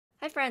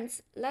Hi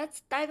friends,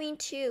 let's dive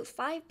into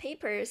 5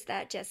 papers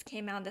that just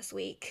came out this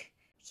week.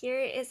 Here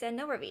is an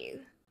overview.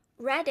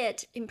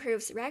 RA-DIT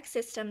improves RAG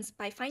systems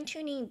by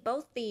fine-tuning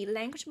both the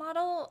language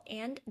model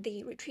and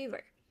the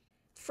retriever.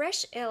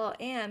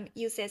 FreshLLM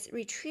uses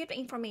retrieved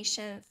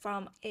information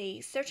from a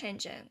search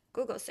engine,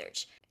 Google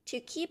Search, to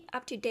keep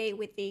up to date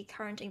with the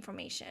current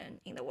information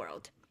in the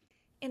world.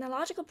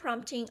 Analogical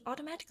prompting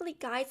automatically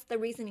guides the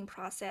reasoning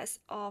process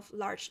of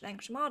large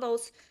language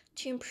models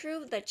to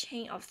improve the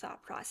chain of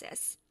thought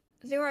process.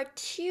 There are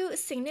 2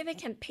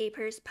 significant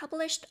papers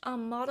published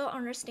on model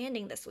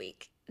understanding this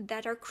week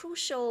that are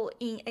crucial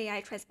in AI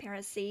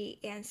transparency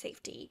and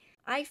safety.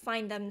 I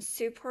find them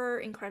super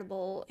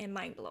incredible and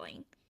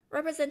mind-blowing.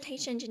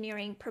 Representation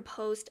engineering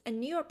proposed a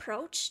new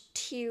approach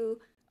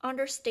to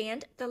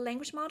understand the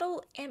language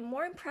model and,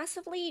 more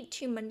impressively,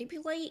 to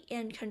manipulate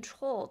and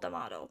control the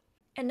model.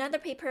 Another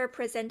paper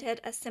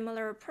presented a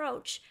similar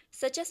approach,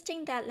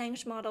 suggesting that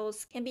language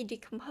models can be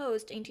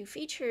decomposed into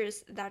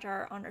features that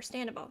are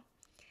understandable.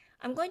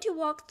 I'm going to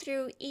walk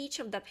through each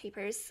of the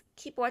papers.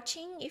 Keep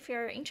watching if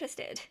you're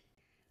interested.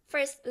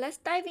 First, let's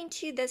dive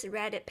into this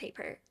RA-DIT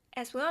paper.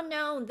 As we all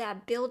know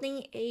that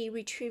building a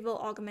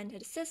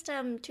retrieval-augmented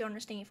system to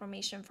understand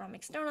information from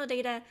external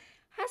data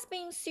has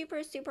been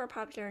super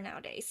popular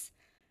nowadays.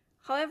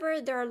 However,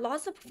 there are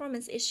lots of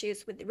performance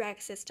issues with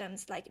RAG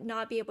systems, like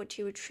not be able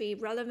to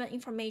retrieve relevant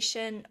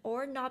information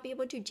or not be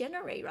able to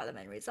generate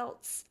relevant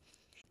results.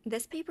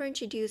 This paper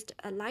introduced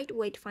a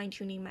lightweight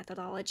fine-tuning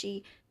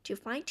methodology to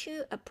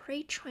fine-tune a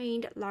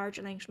pre-trained large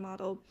language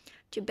model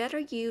to better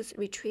use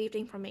retrieved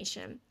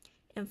information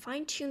and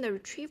fine-tune the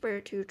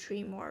retriever to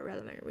retrieve more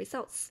relevant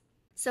results.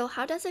 So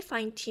how does it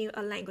fine-tune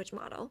a language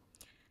model?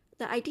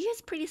 The idea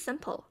is pretty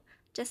simple.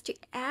 Just to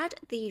add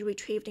the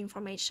retrieved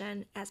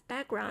information as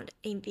background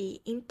in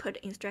the input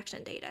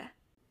instruction data.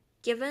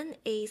 Given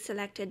a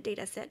selected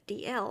dataset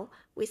DL,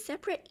 we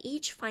separate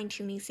each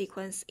fine-tuning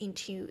sequence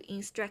into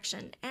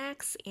instruction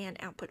X and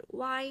output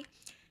Y,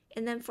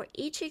 and then for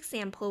each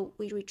example,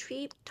 we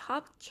retrieve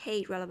top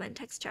K relevant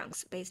text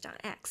chunks based on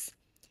X.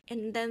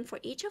 And then for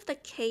each of the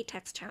K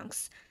text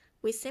chunks,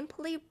 we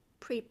simply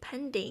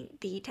prepending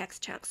the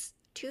text chunks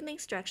to the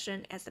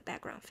instruction as the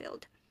background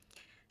field.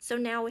 So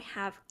now we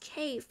have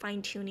K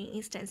fine-tuning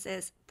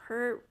instances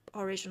per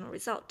original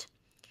result.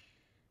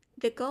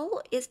 The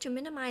goal is to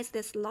minimize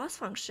this loss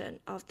function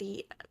of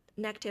the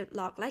negative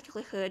log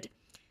likelihood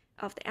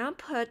of the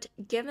output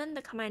given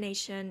the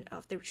combination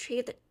of the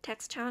retrieved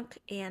text chunk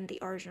and the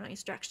original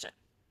instruction.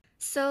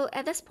 So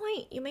at this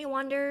point, you may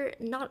wonder,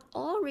 not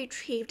all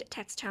retrieved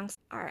text chunks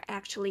are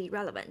actually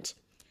relevant.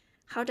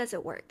 How does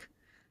it work?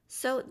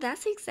 So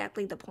that's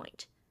exactly the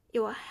point. It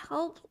will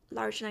help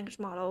large language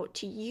model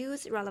to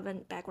use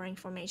relevant background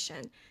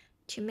information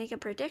to make a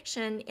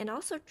prediction and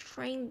also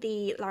train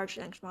the large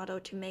language model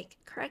to make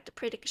correct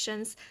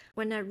predictions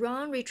when a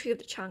wrong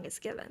retrieved chunk is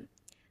given.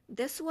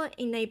 This will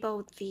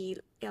enable the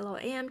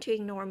LLM to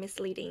ignore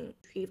misleading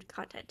retrieved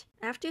content.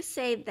 I have to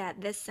say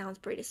that this sounds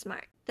pretty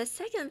smart. The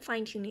second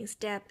fine-tuning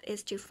step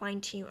is to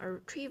fine-tune a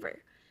retriever,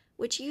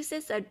 which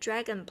uses a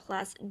Dragon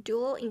Plus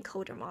dual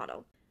encoder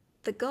model.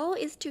 The goal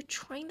is to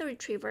train the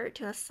retriever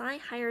to assign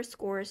higher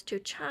scores to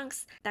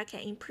chunks that can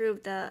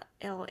improve the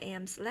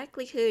LLM's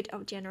likelihood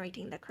of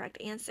generating the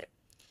correct answer.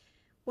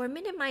 We're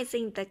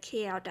minimizing the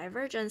KL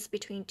divergence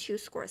between 2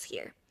 scores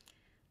here.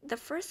 The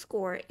first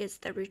score is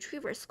the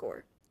retriever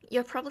score.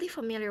 You're probably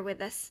familiar with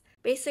this.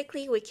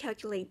 Basically, we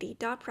calculate the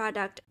dot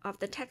product of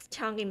the text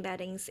chunk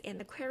embeddings and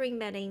the query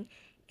embedding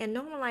and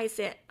normalize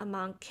it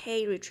among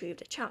K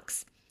retrieved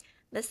chunks.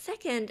 The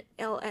second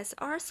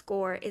LSR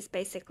score is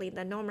basically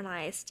the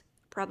normalized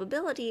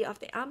probability of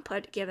the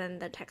output given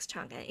the text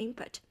chunk and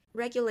input,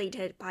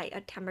 regulated by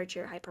a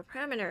temperature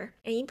hyperparameter,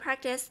 and in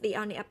practice, they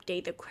only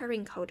update the query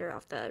encoder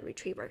of the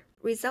retriever.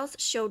 Results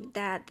showed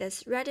that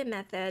this RA-DIT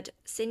method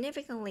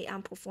significantly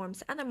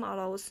outperforms other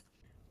models.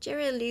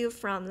 Jerry Liu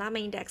from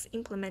LlamaIndex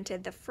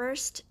implemented the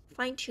first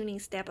fine-tuning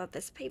step of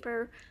this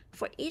paper.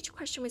 For each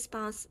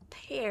question-response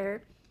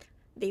pair,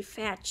 they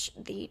fetch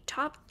the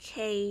top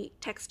K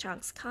text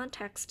chunks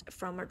context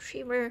from a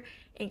retriever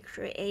and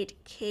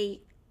create K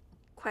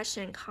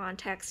question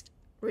context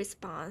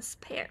response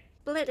pair.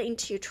 Split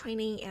into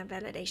training and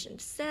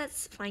validation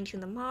sets, fine-tune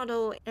the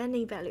model, and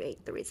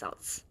evaluate the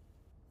results.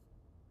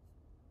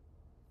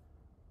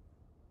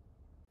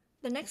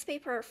 The next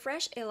paper,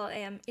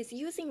 FreshLLM, is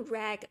using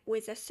RAG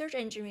with the search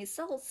engine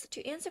results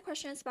to answer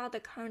questions about the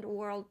current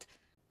world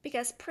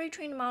because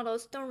pre-trained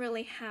models don't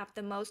really have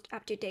the most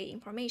up-to-date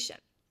information.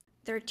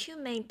 There are 2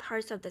 main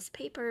parts of this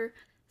paper.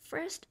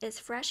 First is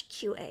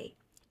FreshQA,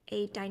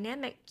 a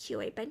dynamic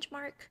QA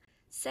benchmark.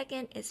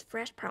 Second is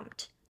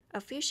FreshPrompt,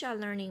 a fuchsia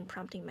learning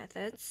prompting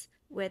methods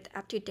with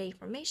up-to-date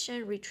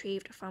information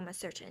retrieved from a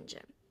search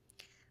engine.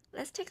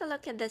 Let's take a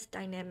look at this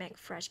dynamic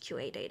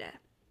FreshQA data.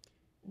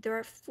 There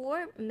are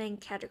 4 main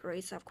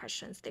categories of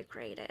questions they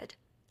created: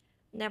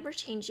 never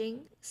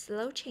changing,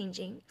 slow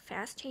changing,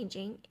 fast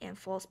changing, and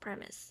false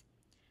premise.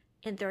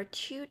 And there are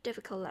 2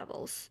 difficult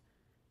levels.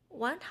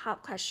 1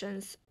 hot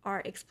questions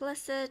are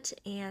explicit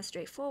and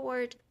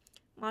straightforward.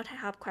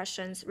 multi-hop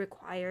questions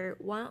require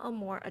one or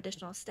more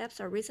additional steps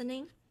of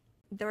reasoning,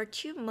 there are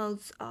two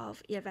modes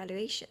of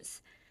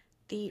evaluations.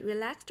 The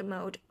relaxed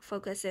mode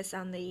focuses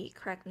on the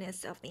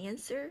correctness of the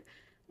answer.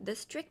 The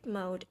strict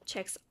mode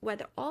checks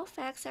whether all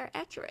facts are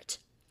accurate.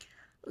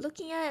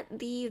 Looking at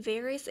the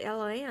various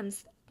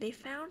LLMs, they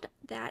found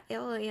that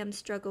LLMs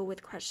struggle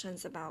with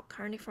questions about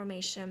current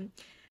information,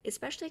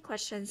 especially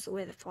questions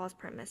with false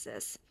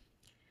premises.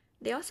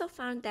 They also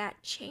found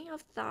that chain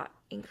of thought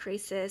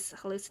increases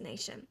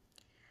hallucination.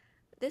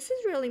 This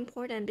is really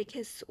important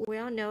because we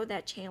all know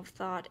that chain of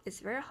thought is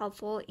very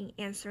helpful in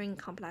answering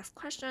complex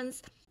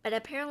questions, but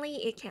apparently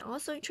it can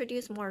also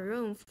introduce more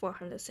room for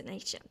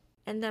hallucination.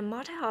 And then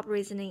multi-hop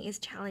reasoning is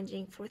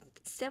challenging for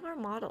several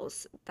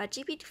models, but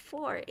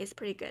GPT-4 is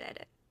pretty good at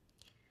it.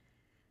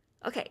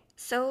 Okay,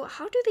 so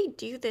how do they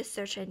do this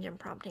search engine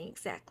prompting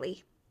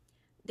exactly?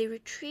 They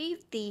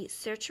retrieve the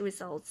search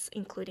results,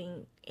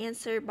 including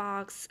answer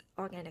box,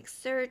 organic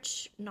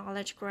search,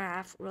 knowledge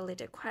graph,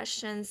 related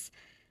questions.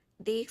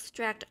 They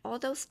extract all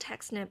those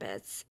text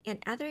snippets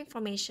and other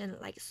information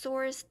like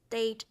source,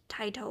 date,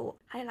 title,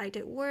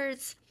 highlighted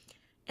words,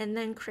 and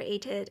then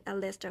created a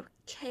list of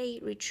K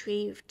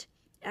retrieved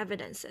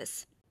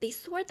evidences. They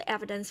sort the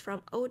evidence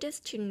from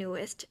oldest to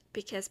newest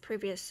because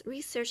previous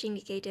research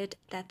indicated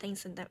that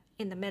things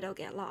in the middle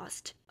get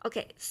lost.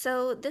 Okay,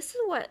 so this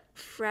is what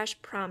fresh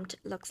prompt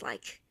looks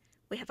like.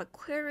 We have a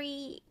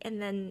query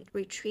and then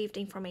retrieved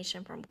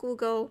information from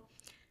Google,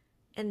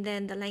 and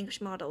then the language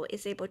model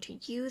is able to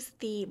use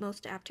the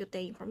most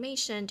up-to-date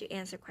information to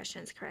answer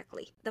questions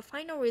correctly. The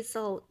final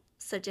result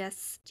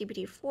suggests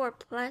GPT-4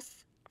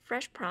 plus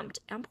fresh prompt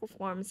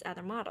outperforms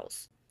other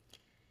models.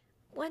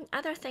 One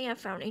other thing I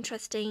found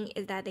interesting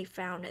is that they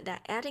found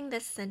that adding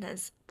this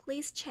sentence,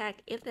 please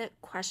check if the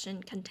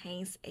question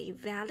contains a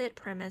valid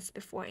premise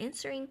before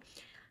answering,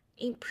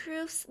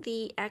 improves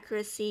the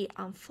accuracy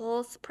on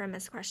false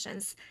premise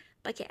questions,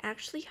 but can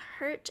actually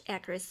hurt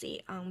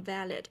accuracy on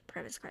valid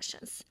premise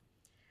questions.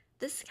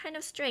 This is kind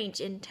of strange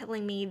in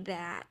telling me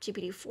that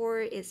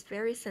GPT-4 is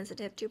very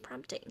sensitive to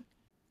prompting.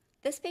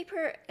 This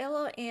paper,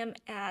 LLM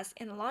as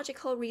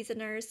Analogical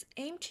Reasoners,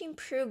 aim to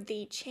improve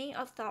the chain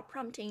of thought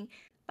prompting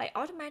by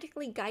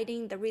automatically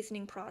guiding the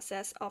reasoning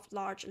process of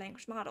large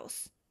language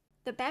models.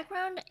 The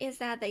background is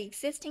that the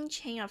existing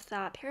chain of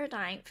thought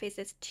paradigm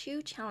faces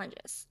two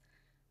challenges: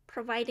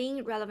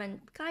 providing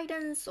relevant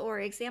guidance or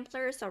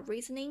exemplars of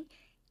reasoning,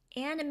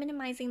 and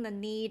minimizing the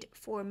need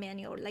for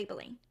manual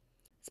labeling.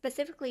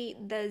 Specifically,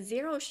 the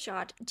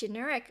zero-shot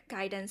generic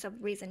guidance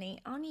of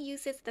reasoning only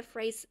uses the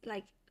phrase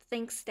like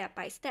think step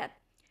by step.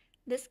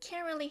 This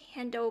can't really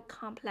handle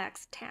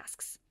complex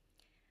tasks.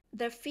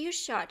 The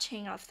few-shot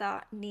chain of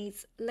thought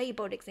needs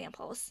labeled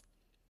examples,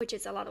 which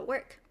is a lot of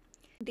work.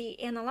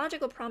 The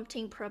analogical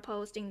prompting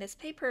proposed in this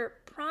paper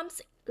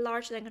prompts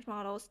large language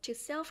models to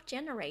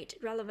self-generate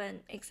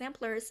relevant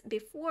exemplars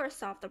before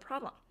solve the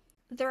problem.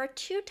 There are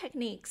two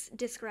techniques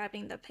described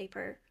in the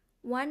paper.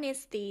 One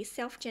is the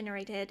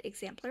self-generated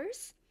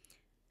exemplars.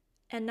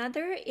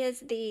 Another is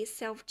the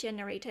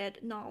self-generated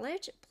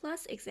knowledge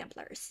plus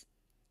exemplars.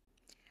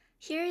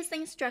 Here is the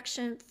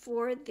instruction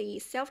for the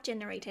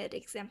self-generated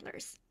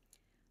exemplars.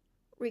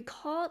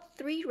 Recall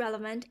 3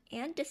 relevant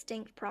and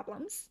distinct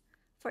problems.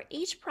 For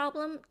each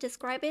problem,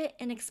 describe it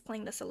and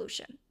explain the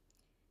solution,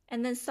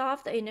 and then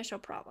solve the initial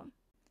problem.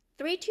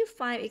 3 to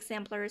 5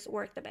 exemplars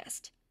work the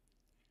best.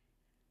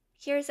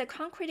 Here's a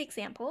concrete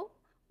example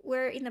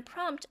where in the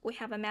prompt we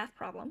have a math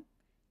problem.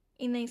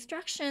 In the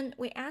instruction,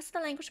 we ask the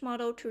language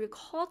model to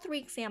recall 3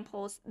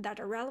 examples that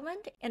are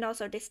relevant and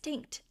also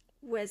distinct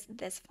with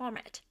this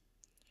format.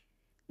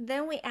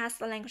 Then we ask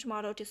the language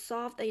model to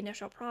solve the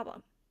initial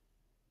problem.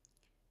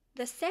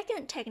 The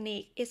second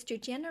technique is to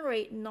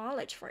generate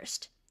knowledge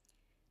first.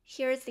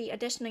 Here's the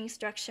additional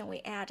instruction we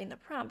add in the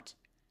prompt.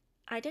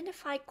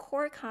 Identify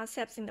core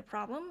concepts in the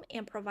problem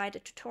and provide a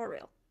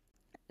tutorial.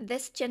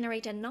 This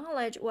generated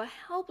knowledge will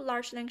help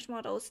large language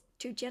models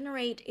to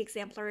generate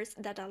exemplars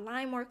that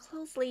align more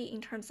closely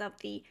in terms of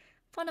the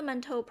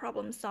fundamental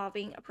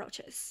problem-solving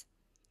approaches.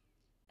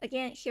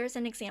 Again, here's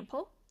an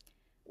example.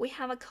 We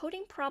have a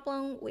coding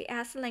problem. We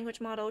ask the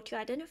language model to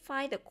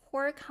identify the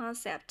core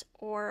concept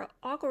or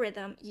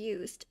algorithm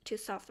used to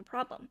solve the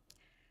problem.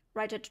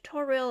 Write a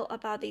tutorial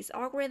about these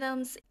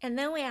algorithms, and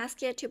then we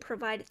ask it to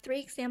provide 3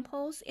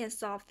 examples and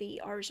solve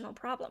the original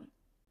problem.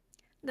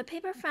 The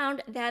paper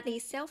found that the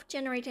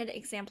self-generated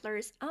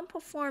exemplars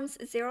outperforms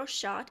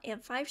 0-shot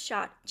and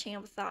 5-shot chain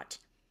of thought,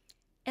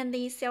 and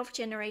the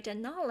self-generated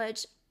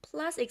knowledge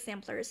plus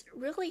exemplars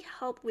really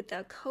help with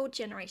the code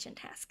generation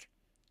task.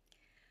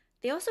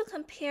 They also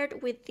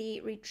compared with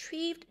the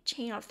retrieved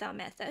chain of thought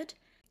method.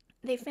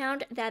 They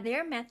found that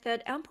their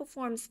method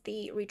outperforms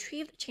the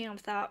retrieved chain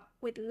of thought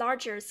with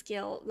larger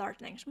scale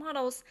large language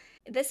models.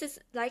 This is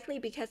likely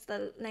because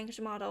the language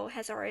model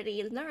has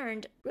already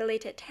learned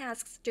related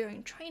tasks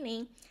during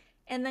training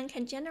and then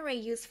can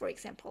generate useful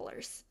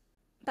exemplars.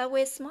 But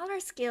with smaller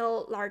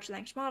scale large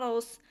language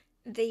models,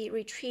 the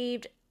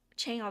retrieved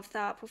chain of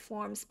thought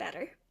performs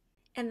better.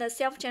 and the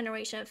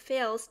self-generation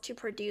fails to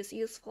produce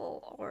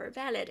useful or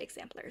valid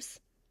exemplars.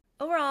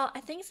 Overall, I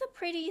think it's a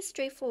pretty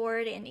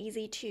straightforward and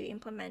easy to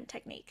implement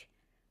technique.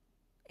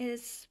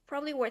 It's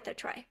probably worth a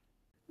try.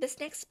 This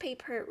next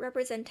paper,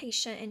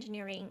 Representation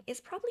Engineering,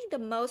 is probably the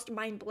most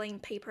mind-blowing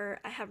paper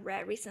I have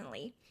read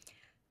recently.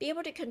 Being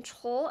able to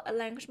control a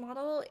language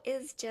model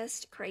is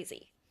just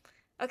crazy.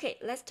 Okay,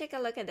 let's take a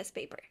look at this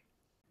paper.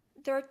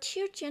 There are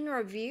two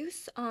general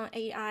views on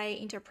AI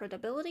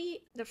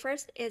interpretability. The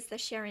first is the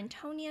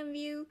Sherringtonian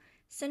view,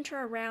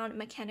 centered around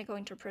mechanical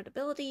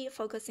interpretability,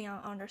 focusing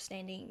on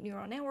understanding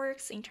neural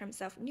networks in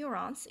terms of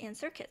neurons and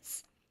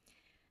circuits.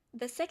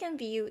 The second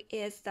view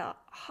is the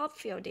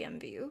Hopfieldian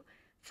view,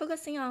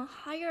 focusing on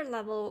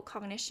higher-level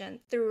cognition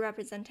through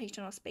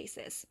representational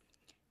spaces,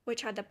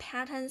 which are the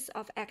patterns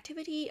of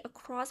activity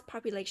across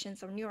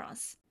populations of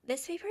neurons.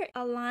 This paper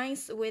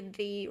aligns with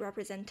the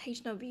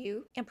representational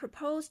view and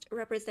proposed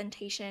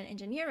representation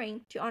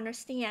engineering to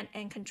understand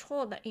and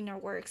control the inner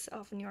works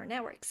of neural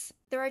networks.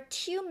 There are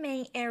two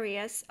main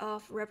areas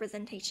of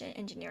representation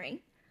engineering.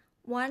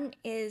 One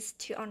is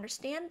to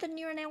understand the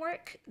neural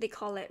network, they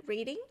call it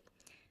reading.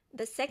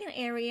 The second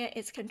area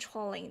is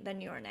controlling the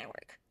neural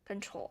network.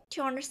 Control.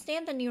 To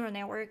understand the neural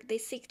network, they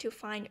seek to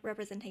find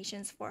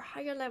representations for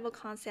higher-level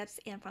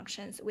concepts and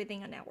functions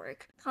within a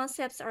network.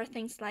 Concepts are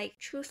things like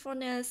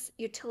truthfulness,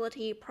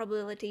 utility,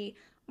 probability,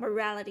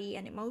 morality,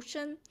 and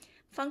emotion.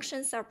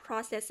 Functions are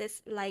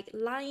processes like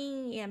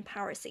lying and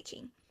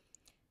power-seeking.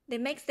 They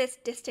make this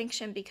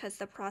distinction because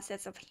the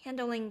process of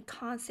handling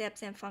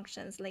concepts and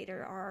functions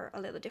later are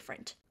a little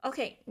different.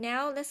 Okay,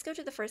 now let's go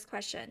to the first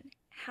question.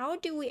 How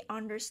do we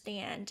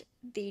understand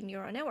the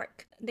neural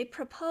network? They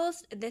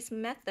proposed this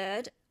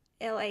method,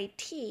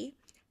 LAT,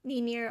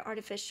 linear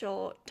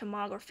artificial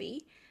tomography,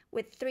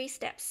 with 3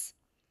 steps.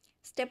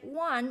 Step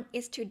 1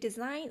 is to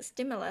design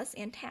stimulus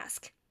and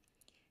task.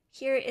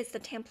 Here is the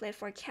template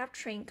for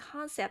capturing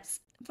concepts.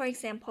 For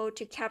example,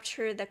 to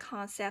capture the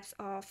concepts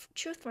of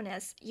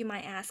truthfulness, you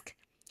might ask,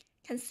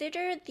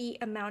 consider the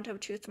amount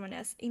of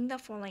truthfulness in the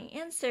following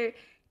answer,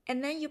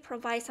 and then you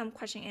provide some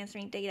question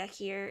answering data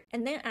here,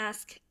 and then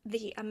ask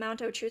the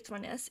amount of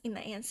truthfulness in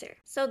the answer.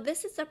 So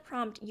this is the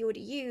prompt you would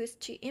use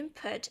to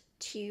input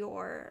to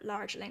your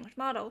large language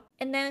model.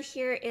 And then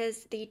here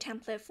is the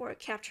template for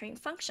capturing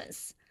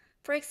functions.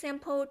 For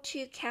example,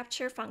 to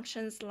capture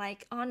functions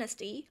like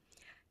honesty,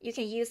 you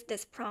can use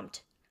this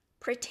prompt.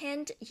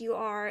 Pretend you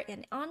are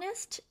an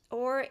honest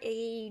or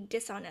a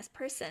dishonest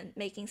person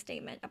making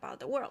statement about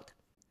the world.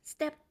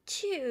 Step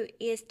 2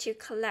 is to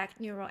collect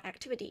neural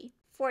activity.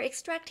 For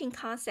extracting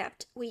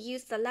concept, we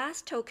use the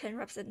last token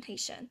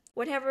representation,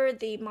 whatever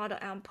the model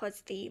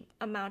outputs the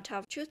amount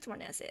of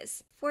truthfulness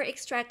is. For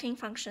extracting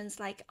functions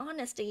like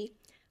honesty,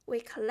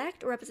 we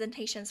collect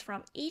representations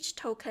from each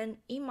token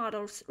in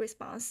model's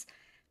response,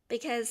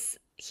 because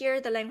here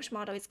the language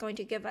model is going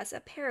to give us a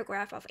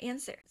paragraph of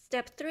answer.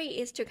 Step 3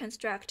 is to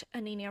construct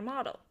a linear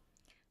model.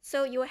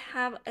 So you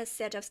have a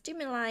set of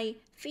stimuli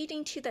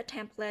feeding to the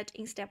template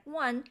in step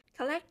 1,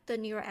 collect the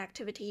neural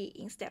activity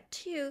in step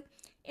 2,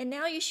 and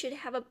now you should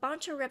have a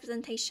bunch of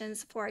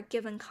representations for a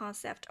given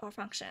concept or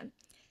function.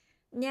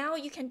 Now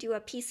you can do a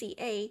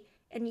PCA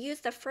and use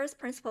the first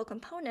principal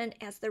component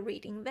as the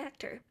reading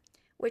vector,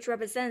 which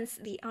represents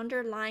the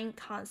underlying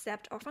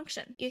concept or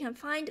function. You can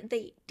find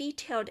the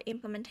detailed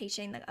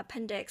implementation in the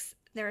appendix.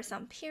 There are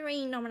some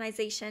pairing,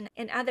 normalization,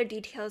 and other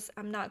details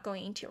I'm not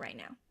going into right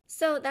now.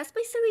 So that's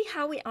basically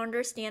how we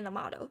understand the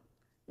model.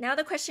 Now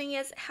the question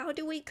is, how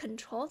do we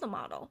control the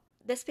model?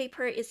 This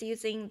paper is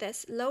using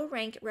this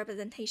low-rank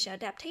representation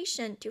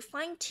adaptation to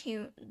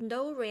fine-tune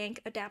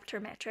low-rank adapter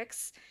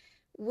metrics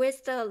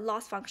with the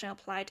loss function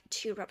applied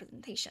to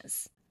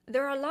representations.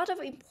 There are a lot of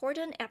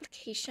important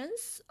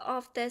applications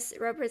of this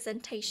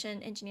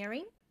representation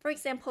engineering. For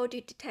example,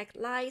 to detect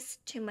lies,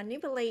 to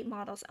manipulate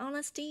models'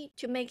 honesty,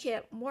 to make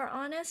it more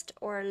honest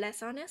or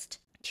less honest,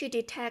 to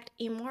detect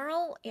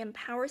immoral and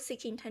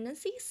power-seeking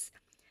tendencies,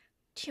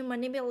 to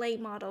manipulate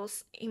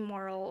models'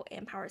 immoral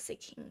and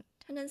power-seeking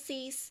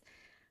tendencies,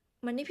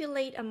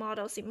 manipulate a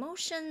model's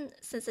emotion,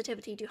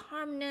 sensitivity to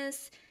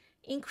harmness,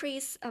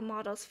 increase a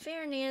model's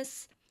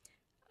fairness,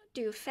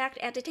 do fact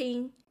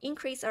editing,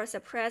 increase or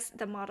suppress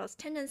the model's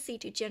tendency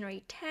to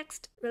generate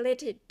text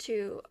related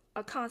to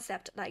a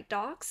concept like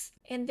dogs.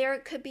 And there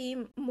could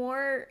be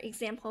more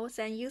examples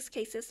and use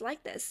cases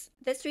like this.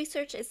 This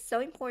research is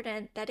so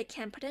important that it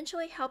can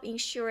potentially help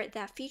ensure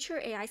that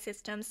future AI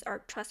systems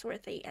are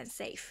trustworthy and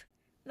safe.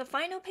 The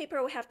final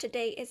paper we have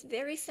today is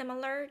very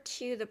similar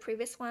to the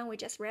previous one we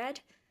just read.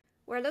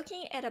 We're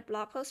looking at a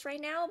blog post right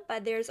now,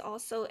 but there's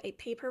also a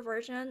paper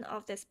version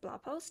of this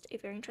blog post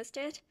if you're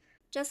interested.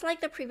 Just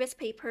like the previous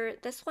paper,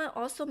 this one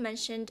also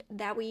mentioned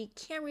that we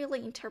can't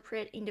really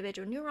interpret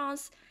individual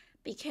neurons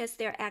because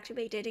they're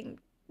activated in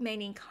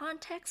many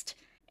contexts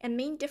and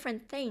mean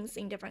different things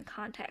in different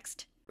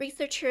contexts.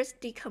 Researchers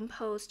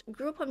decomposed a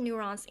group of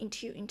neurons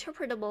into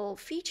interpretable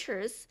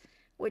features,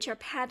 which are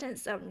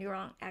patterns of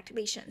neuron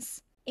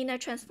activations. In a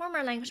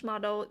transformer language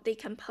model, they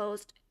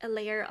composed a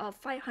layer of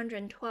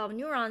 512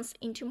 neurons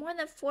into more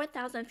than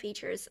 4,000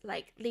 features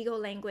like legal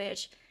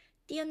language,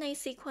 DNA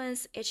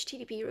sequence,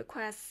 HTTP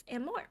requests,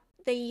 and more.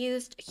 They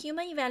used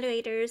human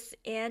evaluators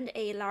and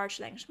a large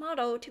language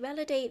model to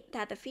validate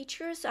that the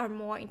features are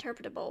more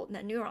interpretable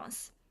than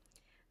neurons.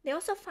 They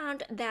also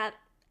found that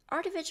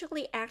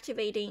artificially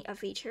activating a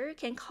feature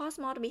can cause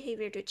model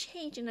behavior to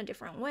change in a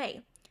different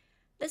way.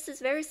 This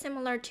is very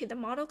similar to the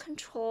model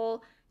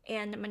control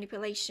and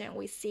manipulation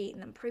we see in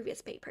the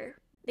previous paper.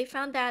 They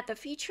found that the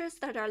features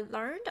that are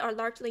learned are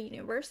largely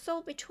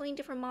universal between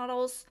different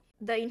models.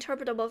 The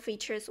interpretable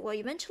features will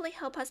eventually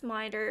help us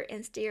monitor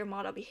and steer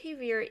model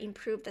behavior,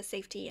 improve the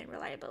safety and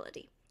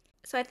reliability.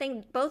 So I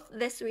think both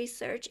this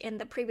research and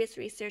the previous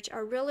research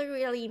are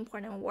really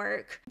important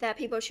work that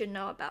people should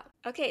know about.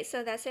 Okay,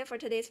 so that's it for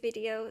today's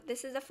video.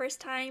 This is the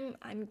first time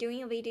I'm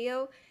doing a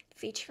video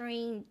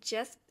featuring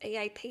just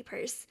AI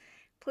papers.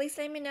 Please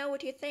let me know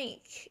what you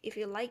think, if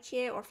you like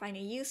it or find it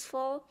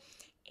useful,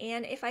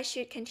 and if I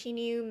should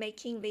continue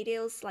making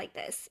videos like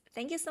this.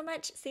 Thank you so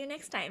much. See you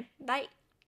next time. Bye.